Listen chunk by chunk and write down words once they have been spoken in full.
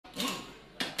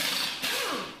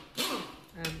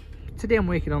today I'm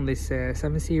working on this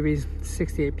 7 Series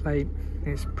 68 plate.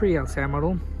 It's pre-LCI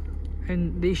model,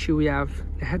 and the issue we have,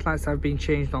 the headlights have been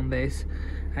changed on this,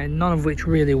 and none of which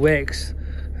really works.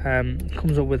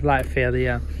 Comes up with light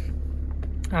failure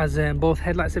as both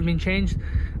headlights have been changed,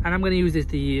 and I'm going to use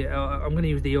the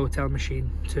AUTEL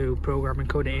machine to program and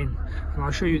code it in, and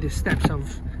I'll show you the steps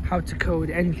of how to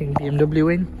code anything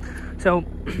BMW in. So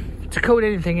to code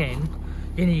anything in,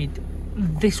 you need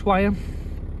this wire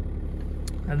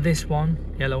and this one,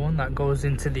 yellow one, that goes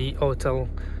into the AUTEL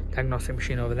diagnostic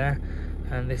machine over there,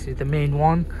 and this is the main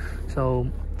one.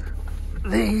 So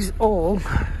these all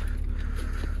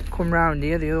come round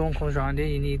here, the other one comes round here.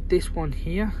 You need this one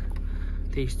here,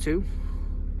 these two,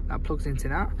 that plugs into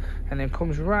that, and then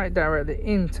comes right directly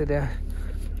into the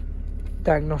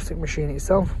diagnostic machine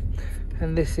itself.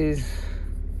 And this is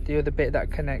the other bit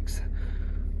that connects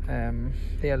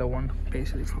the yellow one,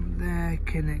 basically from there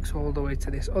connects all the way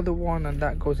to this other one, and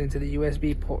that goes into the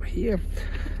USB port here.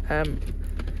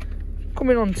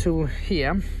 Coming on to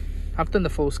here, I've done the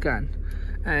full scan,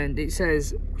 and it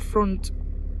says frontal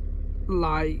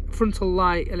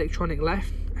light electronic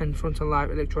left and frontal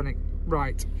light electronic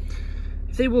right.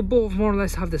 They will both more or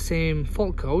less have the same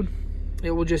fault code.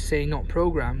 It will just say not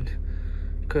programmed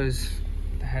because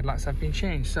the headlights have been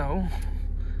changed. So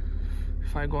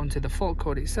if I go into the fault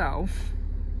code itself,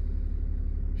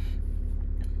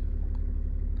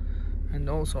 and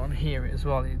also on here as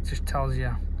well, it just tells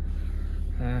you,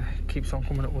 keeps on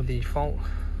coming up with the fault.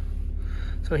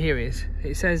 So here it is.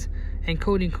 It says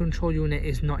encoding control unit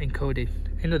is not encoded.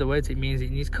 In other words, it means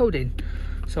it needs coding.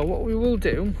 So what we will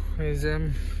do is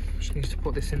just need to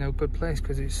put this in a good place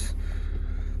because it's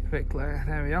a bit glare.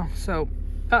 There we are. So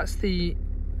that's the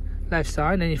left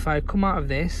side, and if I come out of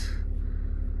this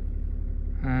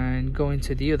and go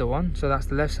into the other one, so that's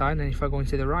the left side, and if I go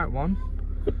into the right one,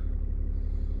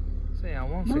 so yeah,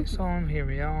 once it's on, here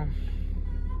we are.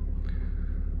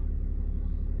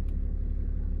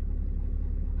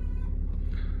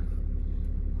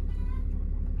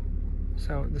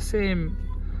 So the same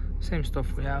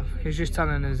stuff we have. He's just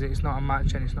telling us it's not a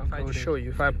match and it's not coded. I'll just show you,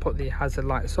 if I put the hazard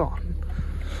lights on,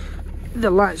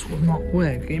 the lights will not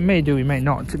work. It may do, it may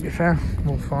not, to be fair.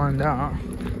 We'll find out.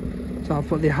 So I'll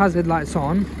put the hazard lights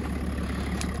on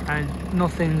and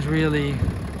nothing's really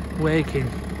working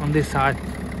on this side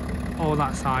or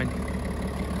that side.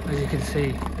 As you can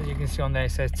see on there,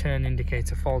 it says turn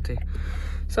indicator faulty.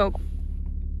 So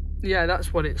yeah,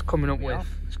 that's what it's coming up with.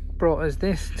 It's brought us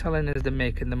this, telling us the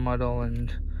make and the model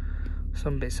and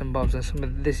some bits and bobs,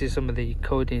 and this is some of the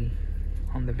coding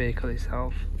on the vehicle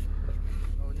itself.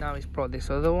 So now it's brought this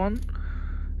other one,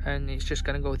 and it's just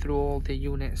going to go through all the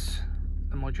units,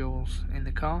 the modules in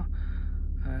the car,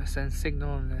 sends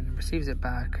signal and then receives it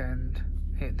back, and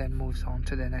it then moves on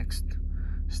to the next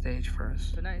stage for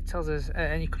us. So now it tells us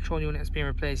any control unit has been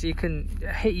replaced. You can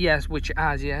hit yes, which it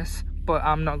has, yes, but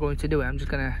I'm not going to do it. I'm just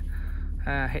going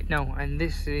to hit no, and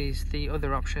this is the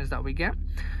other options that we get.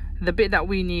 The bit that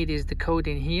we need is the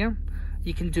coding here.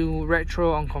 You can do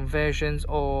retro on conversions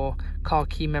or car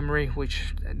key memory,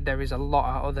 which there is a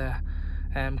lot of other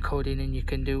coding and you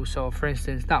can do. So for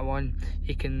instance, that one,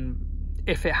 you can,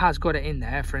 if it has got it in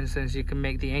there, for instance, you can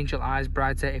make the angel eyes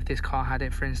brighter if this car had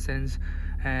it, for instance,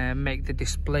 make the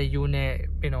display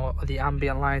unit, you know, the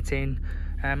ambient lighting,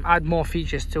 add more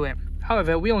features to it.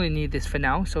 However, we only need this for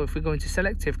now. So if we go into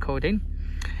selective coding,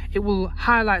 it will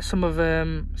highlight some of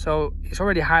them. So it's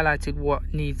already highlighted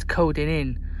what needs coding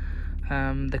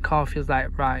in. The car feels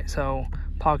like, right, so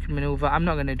parking maneuver, I'm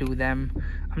not going to do them.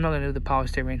 I'm not going to do the power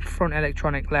steering. Front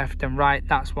electronic left and right,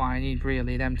 that's what I need,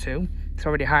 really, them two. It's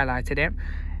already highlighted it.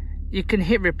 You can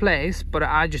hit replace, but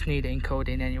I just need it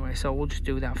encoding anyway, so we'll just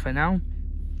do that for now.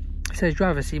 It says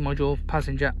driver seat module,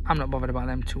 passenger, I'm not bothered about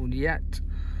them two yet.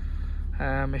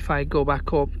 If I go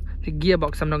back up, the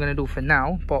gearbox I'm not going to do for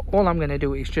now, but all I'm going to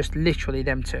do is just literally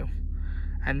them two,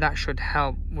 and that should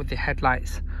help with the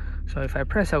headlights. So if I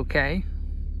press OK,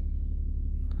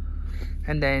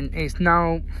 and then it's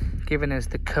now giving us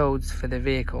the codes for the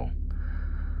vehicle,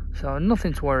 so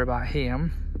nothing to worry about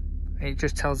here. It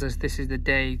just tells us this is the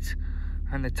date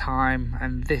and the time,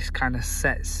 and this kind of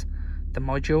sets the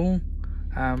module.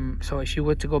 So if you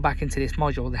were to go back into this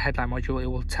module, the headlight module, it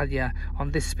will tell you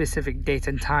on this specific date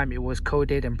and time it was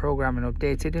coded and programmed and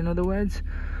updated, in other words.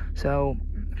 So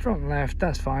front left,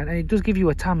 that's fine, and it does give you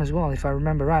a time as well, if I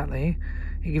remember rightly.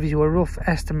 It gives you a rough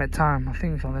estimate time. I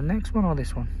think it's on the next one or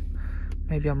this one.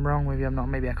 Maybe I'm wrong, maybe I'm not,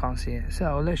 maybe I can't see it.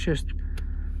 So let's just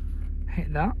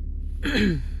hit that.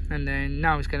 And then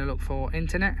now it's going to look for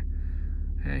internet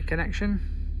connection,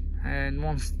 and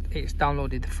once it's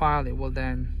downloaded the file, it will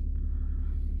then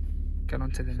get on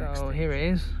to the next. So here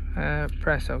it is.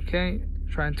 Press OK.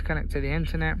 Trying to connect to the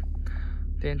internet.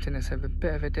 The internet's a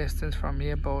bit of a distance from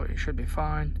here, but it should be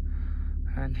fine.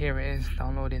 And here it is,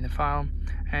 downloading the file.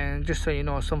 And just so you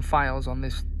know, some files on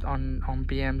this on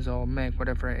BMs or Make,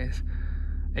 whatever it is,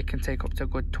 it can take up to a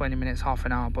good 20 minutes, half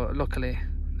an hour, but luckily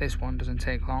this one doesn't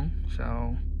take long,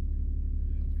 so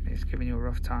it's giving you a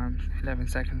rough time, 11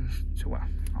 seconds to, well,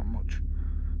 not much,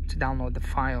 to download the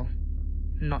file,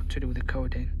 not to do the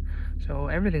coding. So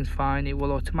everything's fine. It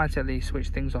will automatically switch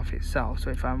things off itself. So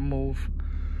if I move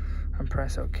and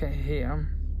press OK here,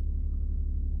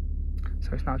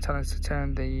 so it's now telling us to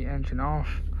turn the engine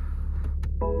off.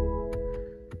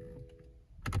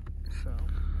 So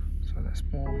let's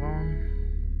move on.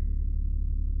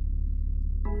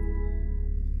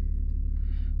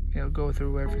 It'll go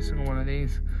through every single one of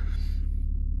these.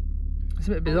 It's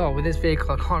a bit bizarre with this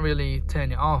vehicle. I can't really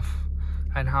turn it off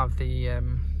and have the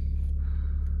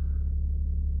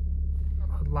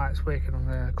lights working on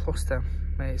the cluster.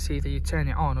 It's either you turn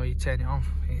it on or you turn it off.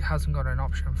 It hasn't got an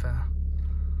option for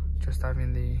just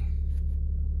having the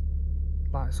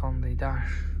lights on the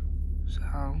dash. So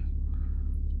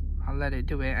I'll let it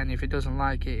do it, and if it doesn't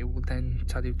like it, it will then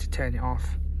tell you to turn it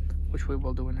off, which we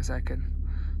will do in a second.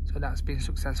 So that's been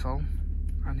successful,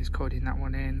 and it's coding that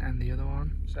one in and the other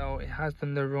one. So it has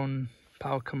done the run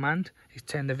power command. It's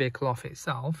turned the vehicle off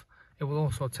itself. It will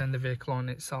also turn the vehicle on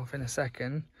itself in a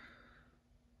second.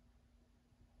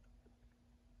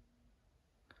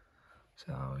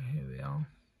 So here we are.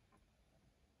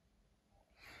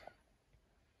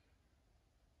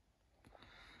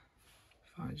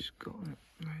 If I just go,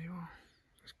 there you are.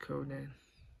 Just code in.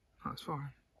 That's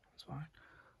fine. That's fine.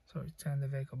 So it's turned the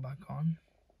vehicle back on.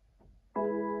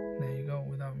 There you go,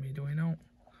 without me doing it.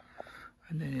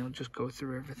 And then it'll just go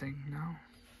through everything now.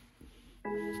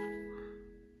 As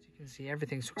you can see,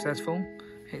 everything's successful.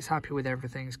 It's happy with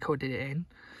everything. It's coded it in.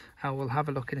 We'll have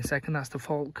a look in a second. That's the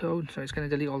fault code. So it's going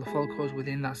to delete all the fault codes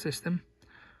within that system.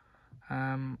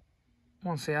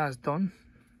 Once it has done,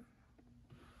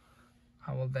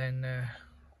 I will then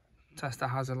test the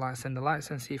hazard lights and the lights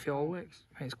and see if it all works.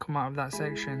 It's come out of that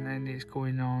section and it's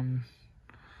going on.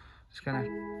 It's going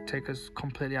to take us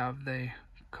completely out of the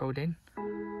coding.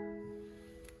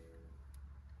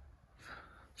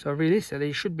 So realistically,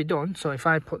 it should be done. So if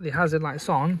I put the hazard lights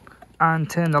on and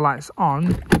turn the lights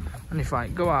on, and if I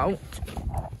go out,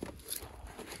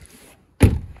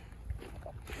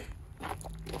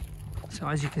 so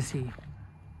as you can see,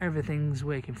 everything's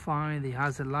working fine. The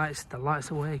hazard lights, the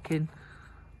lights are working,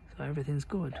 so everything's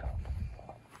good.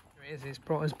 There it is. It's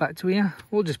brought us back to here.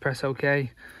 We'll just press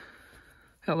OK.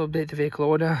 It'll update the vehicle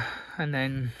order, and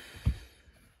then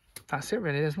that's it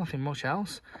really. There's nothing much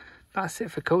else. That's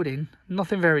it for coding.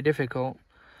 Nothing very difficult.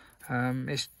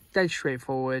 It's dead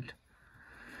straightforward,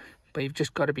 but you've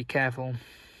just got to be careful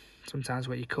sometimes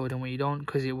what you code and what you don't,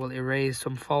 because it will erase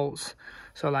some faults.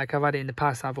 So like I've had it in the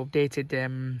past, I've updated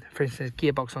for instance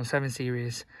gearbox on 7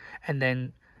 series, and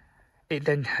then it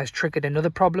then has triggered another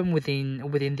problem within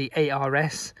the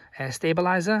ARS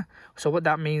stabilizer. So what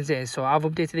that means is, so I've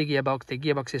updated the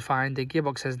gearbox is fine, the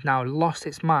gearbox has now lost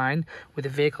its mind with the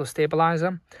vehicle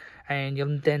stabilizer, and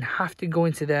you'll then have to go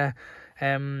into the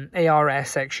ARS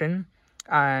section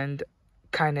and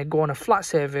kind of go on a flat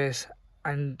surface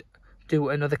and do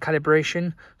another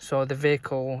calibration so the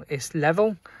vehicle is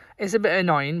level. It's a bit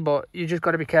annoying, but you just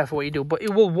got to be careful what you do, but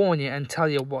it will warn you and tell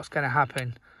you what's going to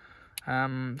happen.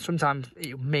 Sometimes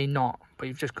it may not, but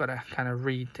you've just got to kind of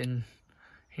read and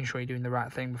ensure you're doing the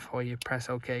right thing before you press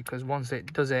OK, because once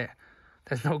it does it,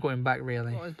 there's no going back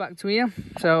really. It's back to here.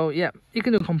 So yeah, you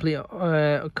can do complete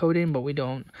coding, but we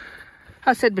don't.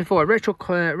 As I said before,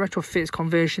 retrofits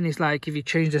conversion is like if you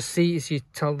change the seats, you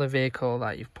tell the vehicle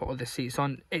that you've put all the seats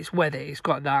on. It's whether it's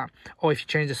got that, or if you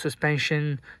change the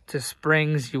suspension to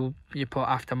springs, you put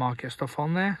aftermarket stuff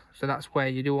on there. So that's where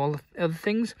you do all the other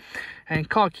things. And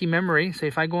car key memory. So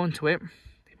if I go into it,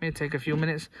 it may take a few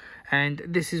minutes. And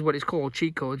this is what it's called,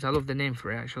 cheat codes. I love the name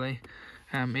for it actually.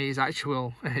 It is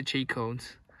actual cheat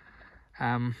codes.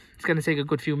 It's going to take a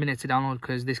good few minutes to download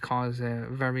because this car is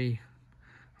very,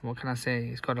 what can I say,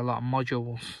 it's got a lot of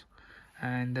modules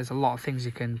and there's a lot of things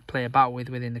you can play about with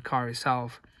within the car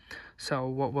itself. So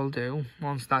what we'll do,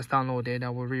 once that's downloaded, I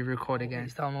will re-record again.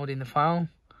 It's downloading the file.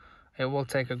 It will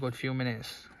take a good few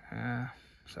minutes,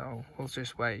 so we'll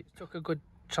just wait. It took a good,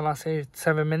 shall I say,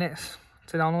 7 minutes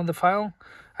to download the file,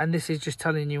 and this is just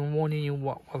telling you and warning you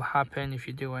what will happen if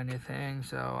you do anything.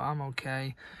 So I'm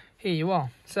okay. Here you are.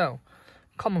 So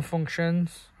common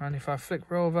functions, and if I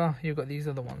flick over, you've got these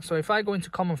other ones. So if I go into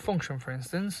common function, for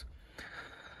instance,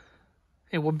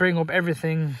 it will bring up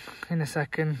everything in a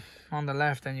second on the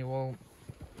left, and it will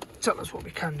tell us what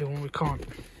we can do and we can't.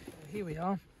 Here we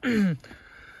are.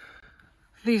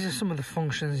 These are some of the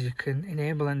functions you can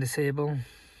enable and disable.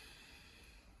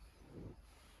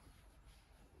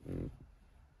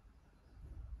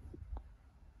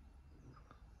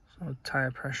 So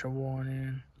tire pressure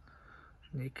warning,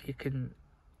 you can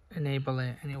enable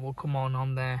it and it will come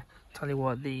on there, tell you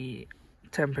what the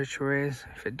temperature is,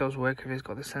 if it does work, if it's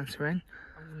got the sensor in.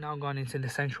 I've now gone into the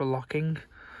central locking,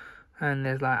 and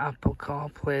there's like Apple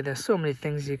CarPlay. There's so many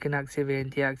things you can activate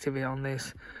and deactivate on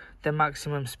this. The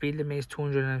maximum speed limit is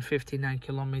 259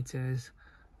 kilometers,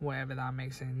 whatever that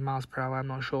makes in miles per hour, I'm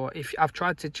not sure. If I've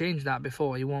tried to change that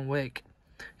before, it won't work.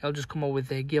 It'll just come up with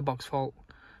the gearbox fault,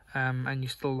 and you're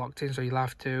still locked in, so you'll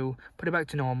have to put it back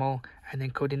to normal and then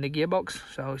code in the gearbox,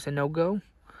 so it's a no-go.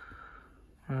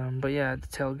 But yeah, the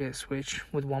tailgate switch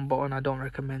with one button, I don't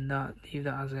recommend that. Leave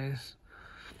that as is.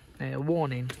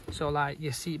 Warning, so like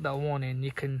your seatbelt warning,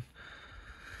 you can,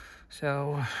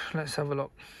 so let's have a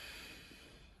look.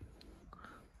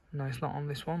 No, it's not on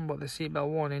this one, but the seatbelt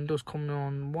warning does come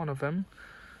on one of them,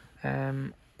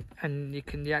 and you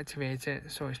can deactivate it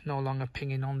so it's no longer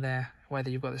pinging on there whether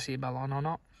you've got the seatbelt on or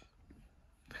not.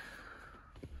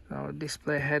 So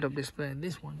display, head-up display.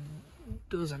 This one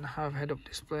doesn't have head-up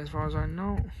display as far as I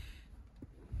know.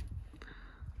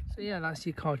 So yeah, that's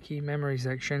your car key memory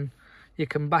section. You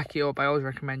can back it up. I always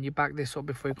recommend you back this up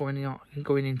before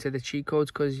going into the cheat codes,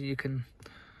 because you can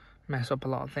mess up a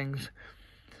lot of things.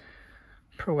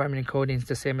 Programming and coding is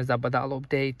the same as that, but that'll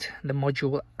update the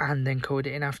module and then code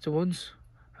it in afterwards.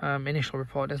 Initial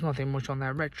report, there's nothing much on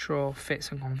there. Retro fits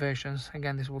and conversions,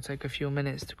 again this will take a few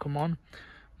minutes to come on,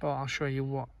 but I'll show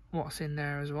you what's in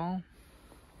there as well.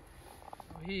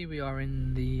 Here we are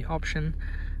in the option.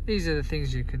 These are the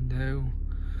things you can do.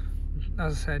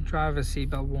 As I said, driver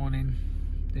seatbelt warning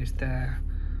is there.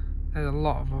 There's a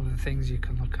lot of other things you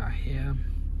can look at here.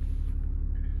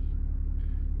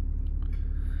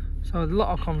 So a lot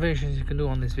of conversions you can do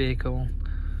on this vehicle.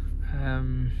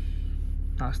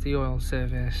 That's the oil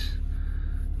service,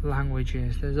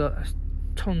 languages. There's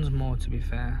tons more, to be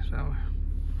fair. So,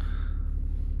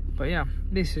 but yeah,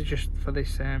 this is just for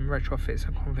this retrofits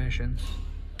and conversions.